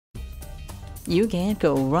You can't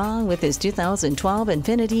go wrong with this 2012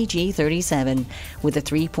 Infiniti G37. With a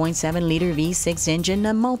 3.7-liter V6 engine,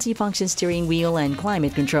 a multifunction steering wheel, and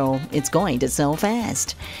climate control, it's going to sell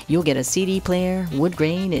fast. You'll get a CD player, wood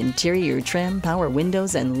grain interior trim, power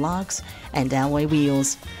windows and locks, and alloy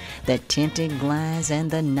wheels. The tinted glass and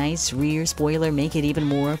the nice rear spoiler make it even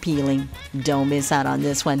more appealing. Don't miss out on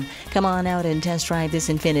this one. Come on out and test drive this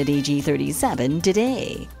Infiniti G37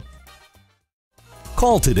 today.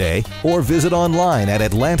 Call today or visit online at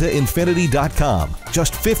atlantainfinity.com.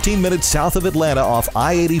 Just 15 minutes south of Atlanta off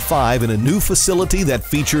I-85 in a new facility that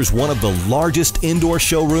features one of the largest indoor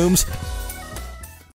showrooms